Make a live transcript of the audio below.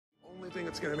only thing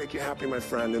that's going to make you happy, my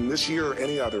friend, in this year or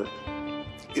any other,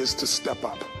 is to step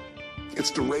up.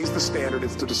 It's to raise the standard.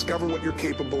 It's to discover what you're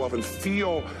capable of and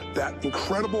feel that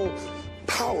incredible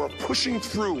power of pushing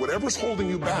through whatever's holding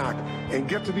you back and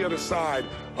get to the other side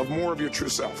of more of your true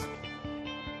self.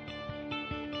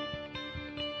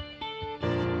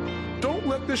 Don't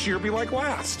let this year be like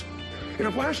last. And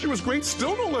if last year was great,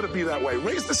 still don't let it be that way.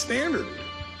 Raise the standard.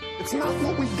 It's not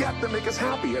what we get that make us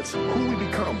happy. It's who we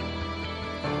become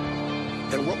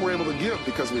and what we're able to give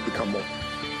because we become more.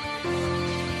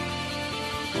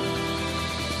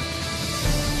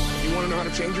 You want to know how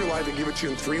to change your life? I give it to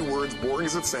you in 3 words, boring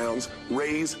as it sounds.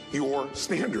 Raise your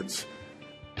standards.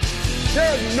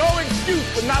 There's no excuse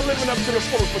for not living up to the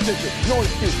fullest potential. No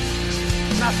excuse.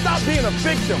 Now stop being a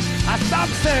victim. I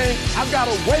stopped saying I've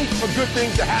got to wait for good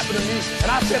things to happen to me.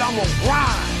 And I said I'm going to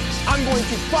grind. I'm going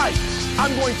to fight.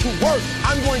 I'm going to work.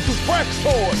 I'm going to press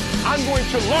forward. I'm going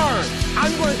to learn.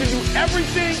 I'm going to do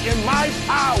everything in my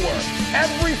power.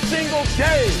 Every single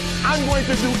day, I'm going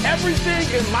to do everything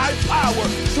in my power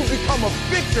to become a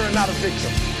victor and not a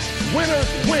victim. Winners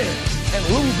win and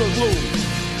losers lose.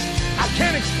 I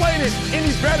can't explain it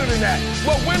any better than that.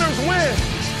 But winners win.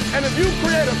 And if you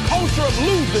create a culture of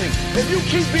losing, if you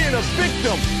keep being a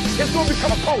victim, it's going to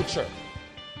become a culture.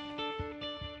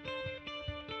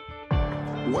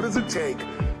 What does it take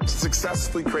to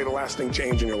successfully create a lasting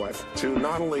change in your life? To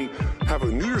not only have a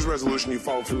New Year's resolution you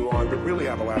follow through on, but really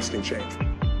have a lasting change.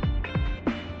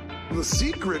 The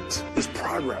secret is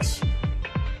progress.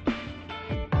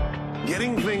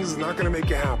 Getting things is not going to make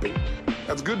you happy.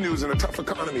 That's good news in a tough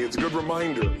economy. It's a good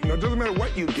reminder. You know, it doesn't matter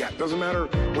what you get. It doesn't matter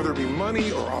whether it be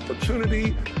money or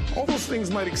opportunity. All those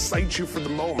things might excite you for the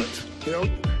moment. You know,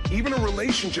 even a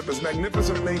relationship, as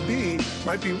magnificent it may be,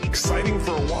 might be exciting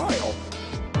for a while.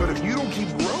 But if you don't keep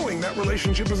growing, that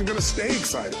relationship isn't going to stay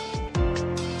exciting.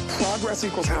 Progress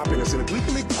equals happiness. And if we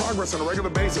can make progress on a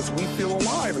regular basis, we feel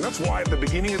alive. And that's why at the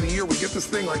beginning of the year, we get this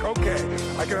thing like, okay,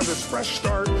 I can have this fresh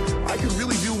start. I can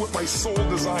really do what my soul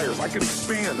desires. I can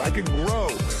expand. I can grow.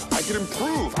 I can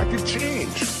improve. I can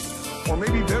change. Or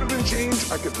maybe better than change,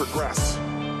 I could progress.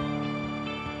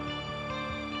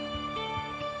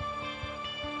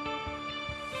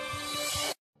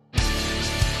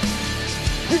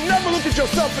 You never look at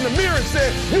yourself in the mirror and say,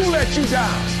 you let you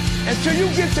down. Until you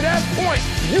get to that point,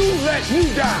 you let you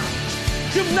down.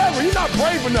 You're not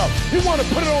brave enough. You want to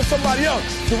put it on somebody else.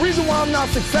 The reason why I'm not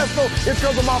successful is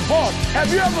because of my boss.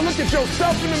 Have you ever looked at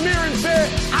yourself in the mirror and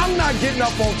said, I'm not getting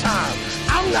up on time.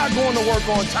 I'm not going to work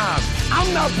on time.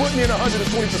 I'm not putting in 120%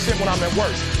 when I'm at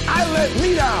work. I let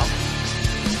me down.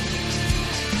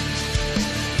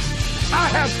 I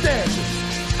have standards.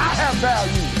 I have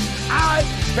values. I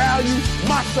value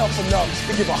myself enough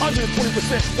to give 120%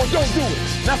 or don't do it.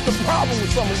 That's the problem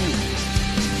with some of you.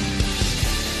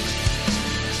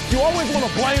 You always want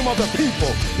to blame other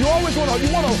people. You want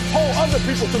to hold other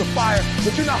people to the fire,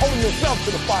 but you're not holding yourself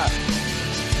to the fire.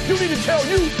 You need to tell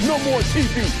you no more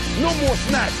TV, no more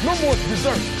snacks, no more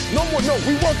desserts, no,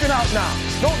 we working out now.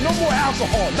 No more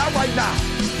alcohol, not right now.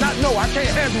 No, I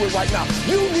can't handle it right now.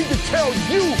 You need to tell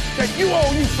you that you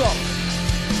owe you something.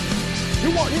 You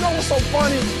know what's so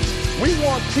funny? We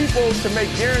want people to make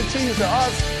guarantees to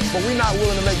us, but we're not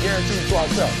willing to make guarantees to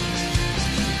ourselves.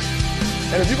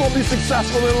 And if you're going to be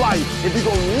successful in life, if you're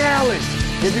going to nail it,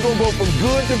 if you're going to go from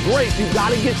good to great, you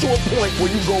got to get to a point where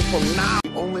you go from now.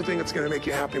 The only thing that's going to make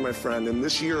you happy, my friend, in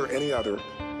this year or any other,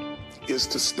 is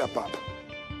to step up.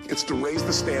 It's to raise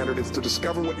the standard. It's to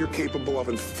discover what you're capable of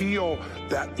and feel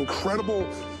that incredible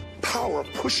power of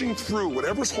pushing through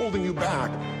whatever's holding you back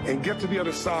and get to the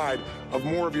other side of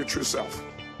more of your true self.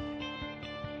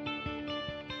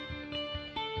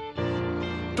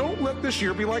 Don't let this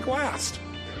year be like last.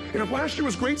 And if last year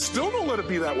was great, still don't let it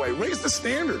be that way. Raise the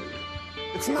standard.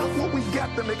 It's not what we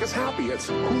get that make us happy. It's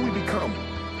who we become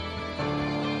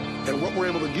and what we're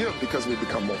able to give because we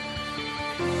become more.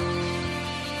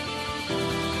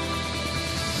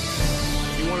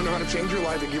 You want to know how to change your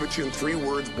life? I give it to you in 3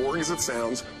 words, boring as it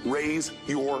sounds. Raise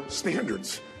your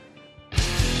standards.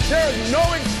 There's no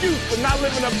excuse for not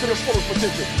living up to the fullest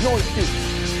potential. No excuse.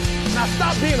 Now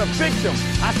stop being a victim.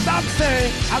 I stopped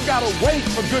saying I've got to wait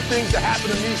for good things to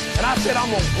happen to me. And I said I'm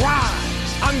going to grind.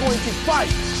 I'm going to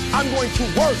fight. I'm going to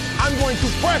work. I'm going to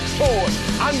press forward.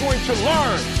 I'm going to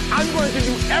learn. I'm going to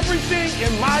do everything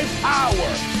in my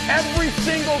power. Every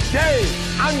single day,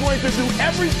 I'm going to do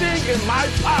everything in my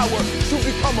power to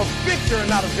become a victor and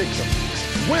not a victim.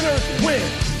 Winners win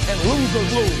and losers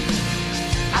lose.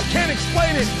 I can't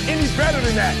explain it any better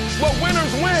than that. But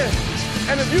winners win.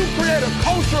 And if you create a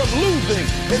culture of losing,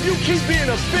 if you keep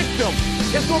being a victim,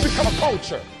 it's going to become a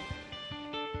culture.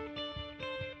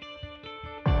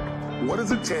 What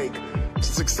does it take to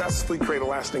successfully create a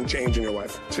lasting change in your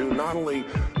life? To not only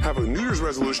have a New Year's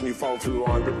resolution you follow through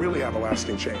on, but really have a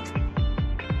lasting change.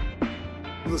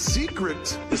 The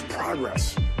secret is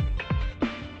progress.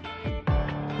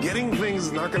 Getting things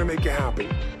is not going to make you happy.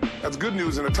 That's good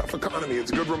news in a tough economy.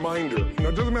 It's a good reminder.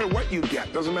 It doesn't matter what you get.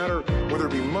 It doesn't matter whether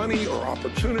it be money or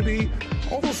opportunity.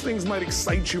 All those things might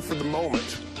excite you for the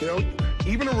moment.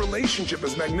 Even a relationship,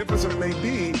 as magnificent as it may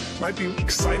be, might be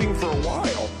exciting for a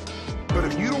while. But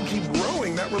if you don't keep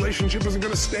growing, that relationship isn't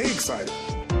going to stay exciting.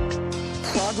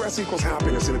 Progress equals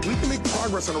happiness, and if we can make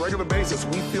progress on a regular basis,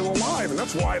 we feel alive. And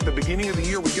that's why at the beginning of the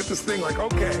year, we get this thing like,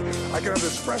 okay, I can have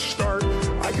this fresh start.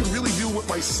 I can really do what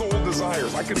my soul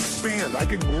desires. I can expand. I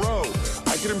can grow.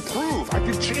 I can improve. I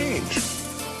can change.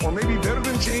 Or maybe better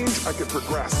than change, I can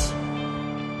progress.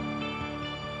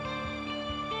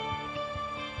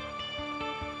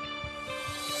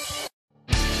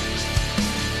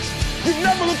 You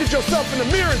never look at yourself in the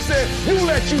mirror and say, you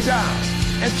let you down.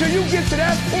 Until you get to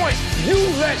that point, you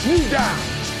let you down.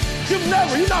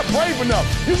 You're not brave enough.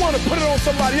 You want to put it on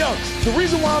somebody else. The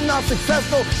reason why I'm not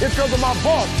successful is because of my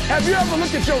boss. Have you ever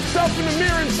looked at yourself in the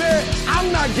mirror and said,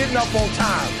 I'm not getting up on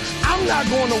time. I'm not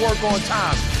going to work on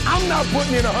time. I'm not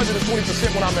putting in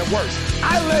 120% when I'm at work.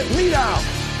 I let me down.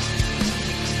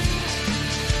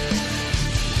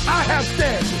 I have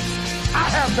standards. I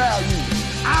have values.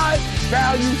 I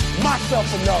value myself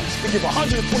enough to give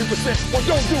 120% or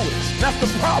don't do it. That's the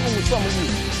problem with some of you.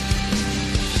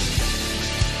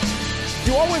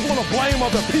 You always want to blame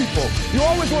other people. You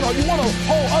want to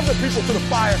hold other people to the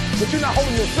fire, but you're not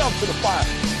holding yourself to the fire.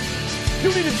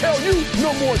 You need to tell you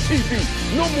no more TV,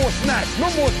 no more snacks, no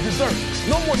more dessert,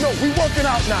 no, we working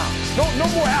out now. No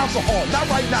more alcohol, not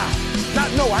right now.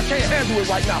 I can't handle it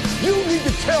right now. You need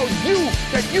to tell you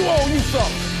that you owe you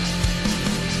something.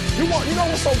 You know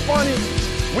what's so funny?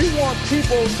 We want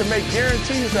people to make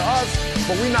guarantees to us,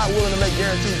 but we're not willing to make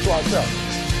guarantees to ourselves.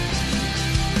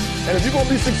 And if you're going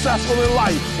to be successful in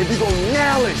life, if you're going to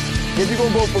nail it, if you're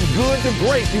going to go from good to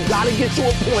great, you got to get to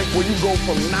a point where you go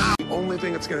from now. The only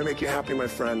thing that's going to make you happy, my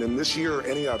friend, in this year or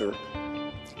any other,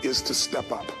 is to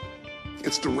step up.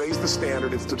 It's to raise the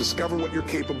standard. It's to discover what you're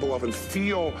capable of and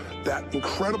feel that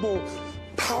incredible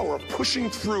power of pushing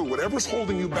through whatever's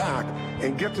holding you back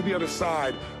and get to the other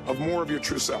side of more of your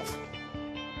true self.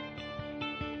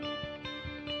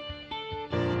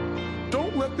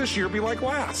 Don't let this year be like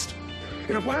last.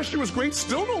 And if last year was great,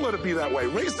 still don't let it be that way.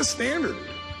 Raise the standard.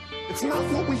 It's not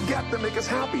what we get that makes us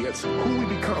happy. It's who we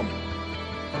become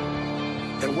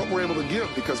and what we're able to give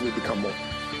because we become more.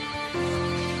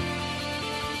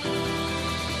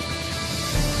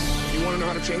 You want to know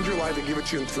how to change your life? I give it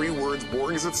to you in 3 words,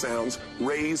 boring as it sounds.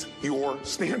 Raise your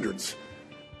standards.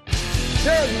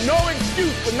 There's no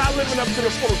excuse for not living up to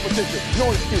the fullest potential.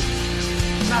 No excuse.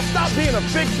 And I stopped being a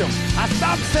victim. I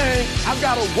stopped saying I've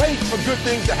got to wait for good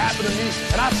things to happen to me.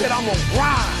 And I said I'm going to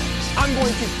grind. I'm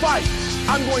going to fight.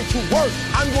 I'm going to work.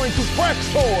 I'm going to press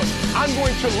forward. I'm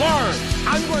going to learn.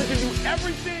 I'm going to do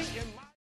everything